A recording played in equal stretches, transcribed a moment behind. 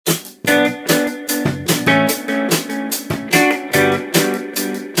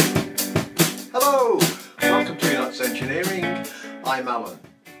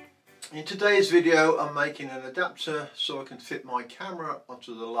In today's video I'm making an adapter so I can fit my camera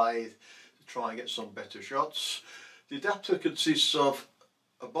onto the lathe to try and get some better shots. The adapter consists of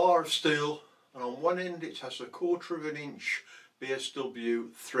a bar of steel, and on one end it has a 1/4 inch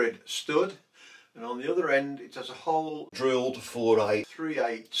BSW thread stud, and on the other end it has a hole drilled for a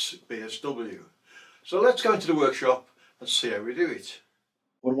 3/8 BSW. So let's go into the workshop and see how we do it.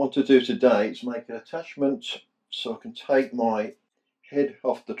 What I want to do today is make an attachment so I can take my head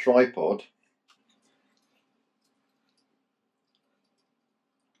off the tripod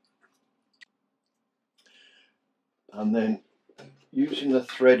and then, using the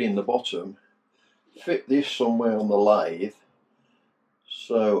thread in the bottom, fit this somewhere on the lathe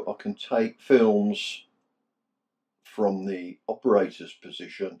so I can take films from the operator's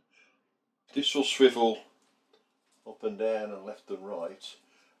position. This will swivel up and down and left and right,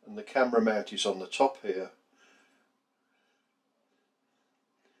 and the camera mount is on the top here.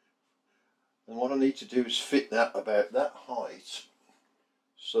 And what I need to do is fit that about that height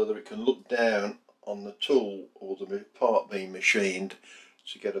so that it can look down on the tool or the part being machined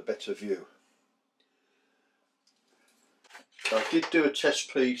to get a better view. I did do a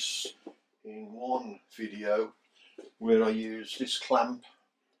test piece in one video where I used this clamp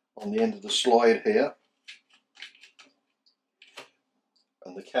on the end of the slide here,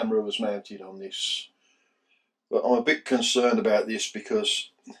 and the camera was mounted on this, but I'm a bit concerned about this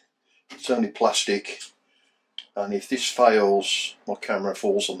because it's only plastic, and if this fails my camera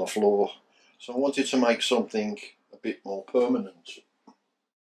falls on the floor. So I wanted to make something a bit more permanent.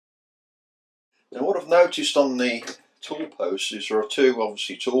 Now what I've noticed on the tool posts is there are two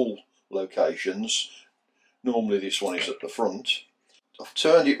obviously tool locations. Normally this one is at the front. I've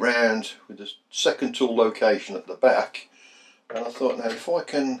turned it round with the second tool location at the back, and I thought, now if I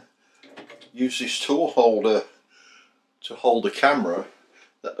can use this tool holder to hold the camera,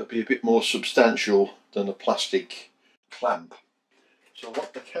 that would be a bit more substantial than a plastic clamp. So I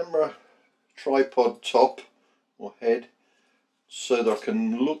want the camera tripod top or head so that I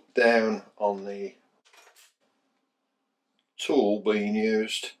can look down on the tool being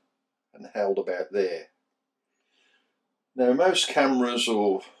used and held about there. Now most cameras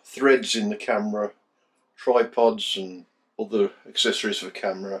or threads in the camera, tripods and other accessories for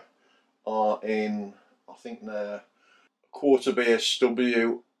camera are in, I think they're 1/4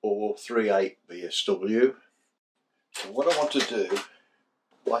 BSW or 3/8 BSW. So what I want to do,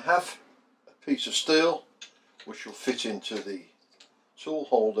 I have a piece of steel which will fit into the tool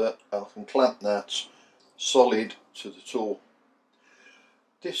holder, and I can clamp that solid to the tool.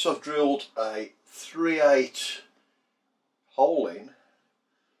 This I've drilled a 3/8 hole in.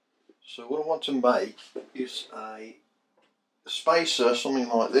 So what I want to make is a spacer, something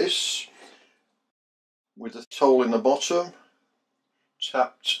like this, with a hole in the bottom,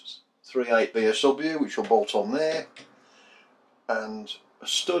 tapped 3/8 BSW which will bolt on there, and a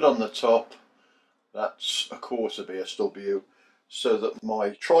stud on the top that's a 1/4 BSW, so that my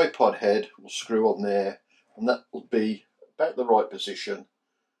tripod head will screw on there, and that will be about the right position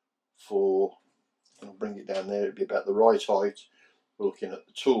for, I'll bring it down there, it'll be about the right height for looking at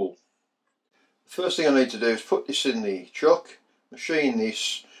the tool. The first thing I need to do is put this in the chuck, machine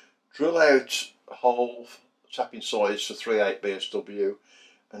this, drill out a hole, tapping sides for 3/8 BSW,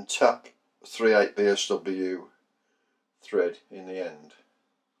 and tap 3/8 BSW thread in the end.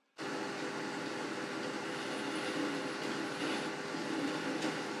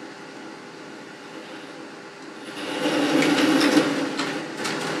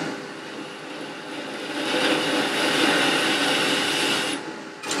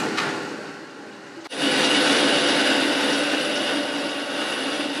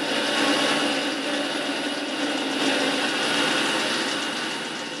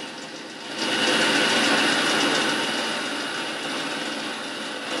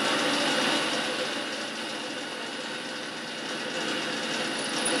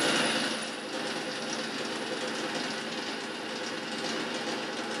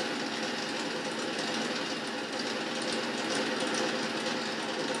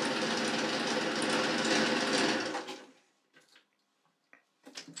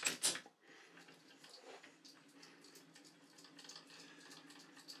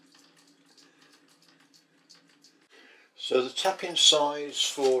 So the tapping size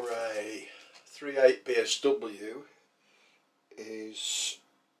for a 3/8 BSW is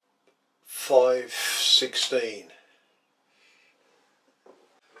 5/16.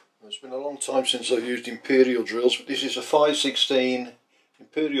 It's been a long time since I've used imperial drills, but this is a 5/16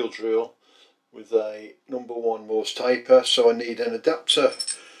 imperial drill with a number 1 Morse taper, so I need an adapter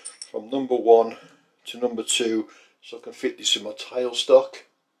from number 1 to number 2 so I can fit this in my tailstock.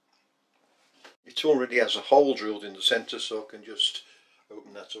 It already has a hole drilled in the centre, so I can just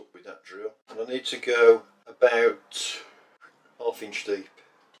open that up with that drill. And I need to go about ½ inch deep.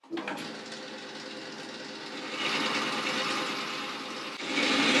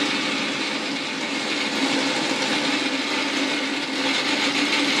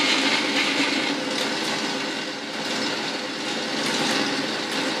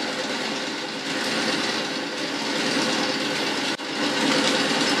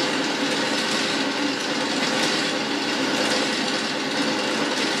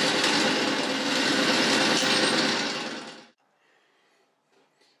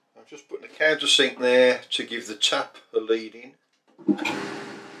 Just putting a countersink there to give the tap a lead in.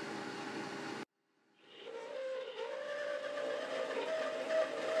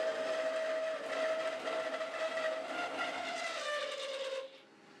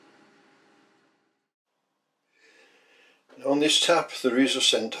 Now on this tap there is a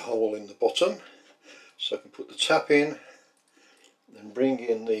centre hole in the bottom, so I can put the tap in, then bring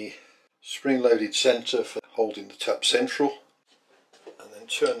in the spring loaded centre for holding the tap central, and then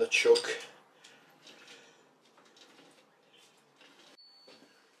turn the chuck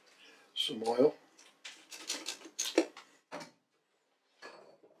some oil.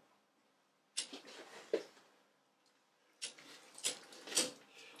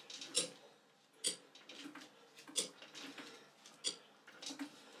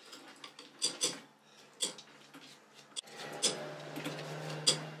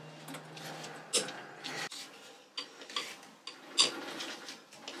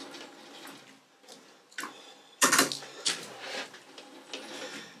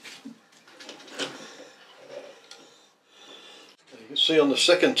 You can see on the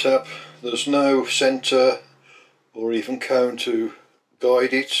second tap there's no centre or even cone to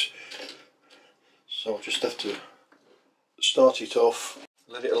guide it, so I'll just have to start it off,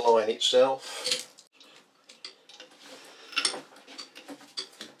 let it align itself.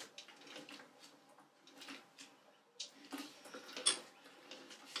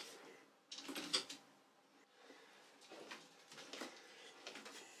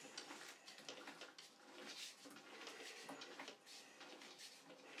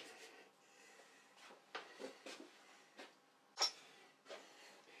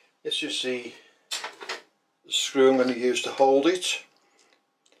 This is the screw I'm going to use to hold it.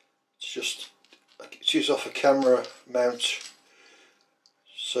 It is off a camera mount.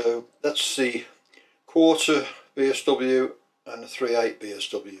 So that's the 1/4 BSW and a 3/8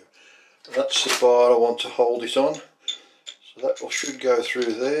 BSW. And that's the bar I want to hold it on. So that should go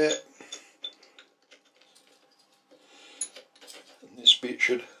through there. And this bit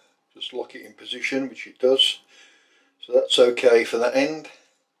should just lock it in position, which it does. So that's okay for that end.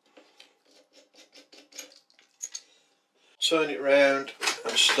 Turn it round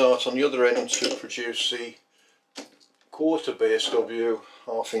and start on the other end to produce the 1/4 BSW,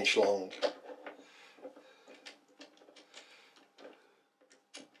 ½ inch long.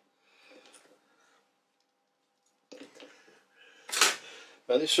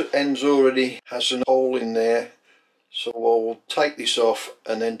 Now this end's already has a hole in there, so I'll take this off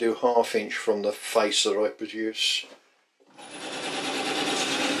and then do ½ inch from the face that I produce.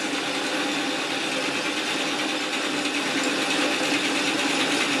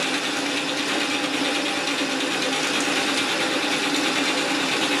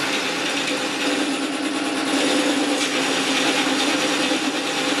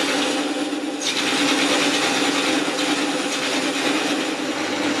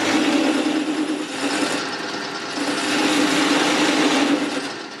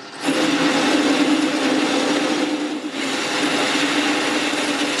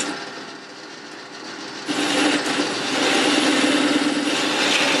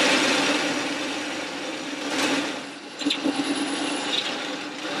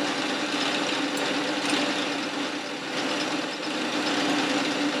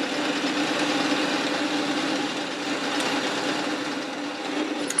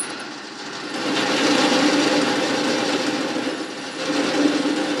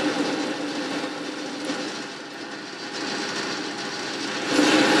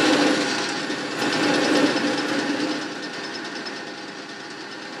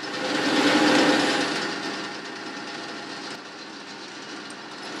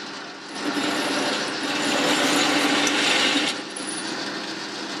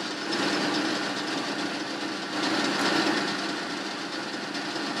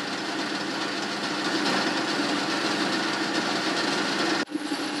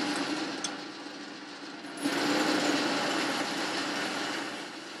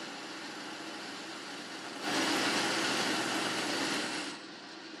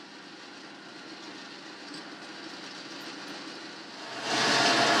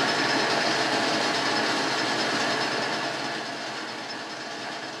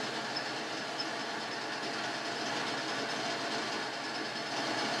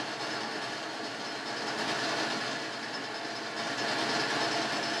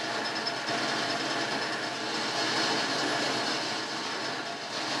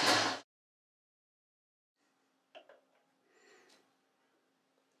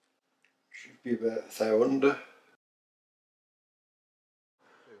 be about 1,000. I've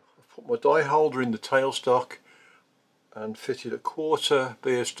put my die holder in the tailstock and fitted a 1/4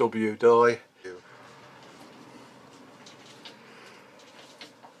 BSW die.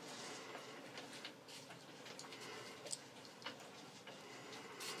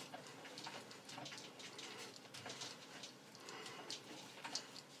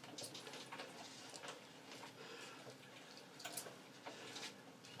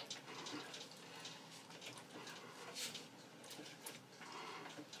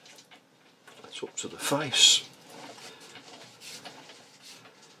 That's up to the face.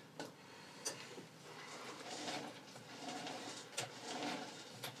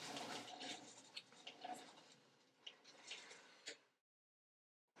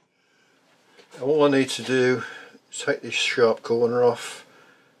 All I need to do is take this sharp corner off.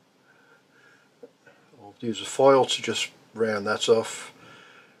 I'll use a file to just round that off,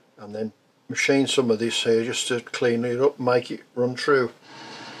 and then machine some of this here just to clean it up, make it run true.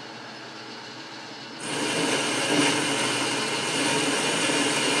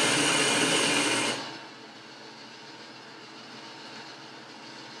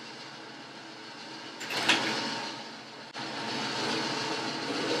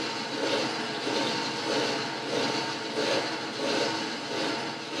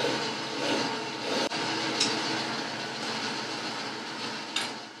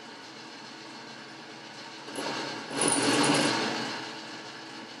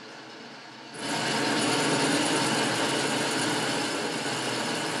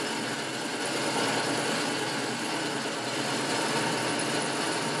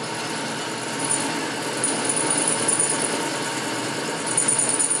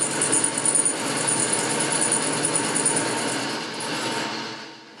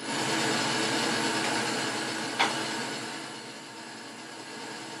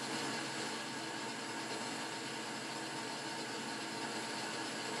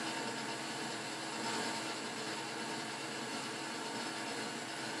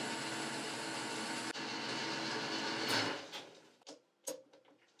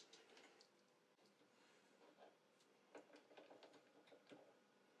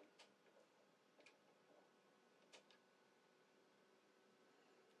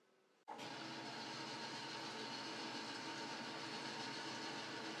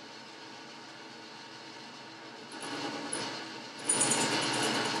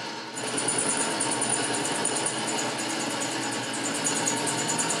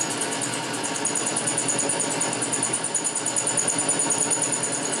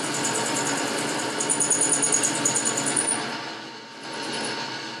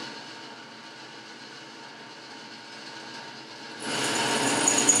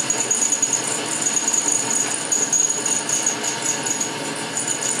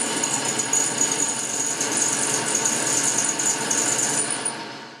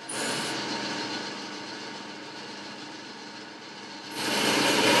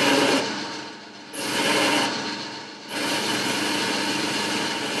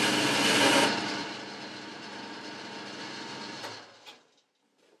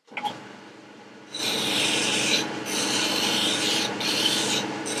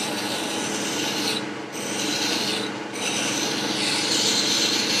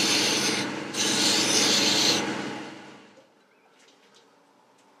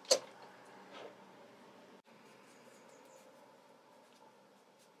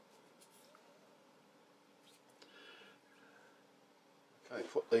 Okay,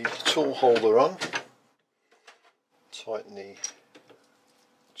 put the tool holder on, tighten the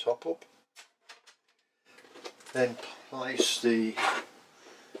top up, then place the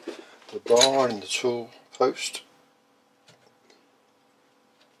bar in the tool post,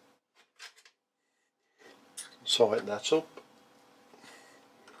 tighten that up,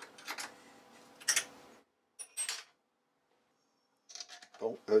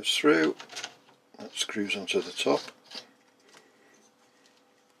 bolt goes through, that screws onto the top,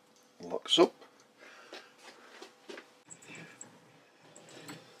 locks up.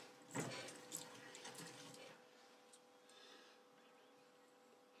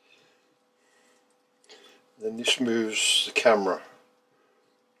 Then this moves the camera.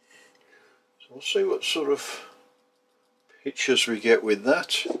 So we'll see what sort of pictures we get with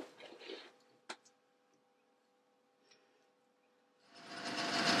that.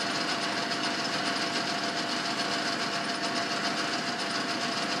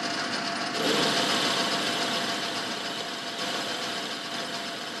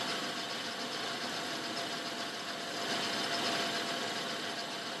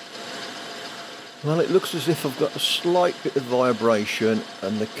 Well, it looks as if I've got a slight bit of vibration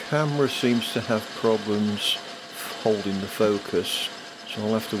and the camera seems to have problems holding the focus, so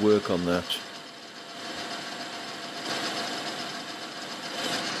I'll have to work on that.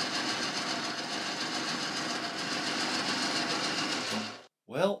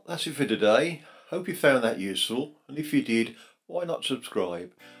 Well, that's it for today. Hope you found that useful, and if you did, why not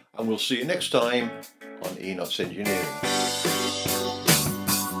subscribe? And we'll see you next time on Enots Engineering.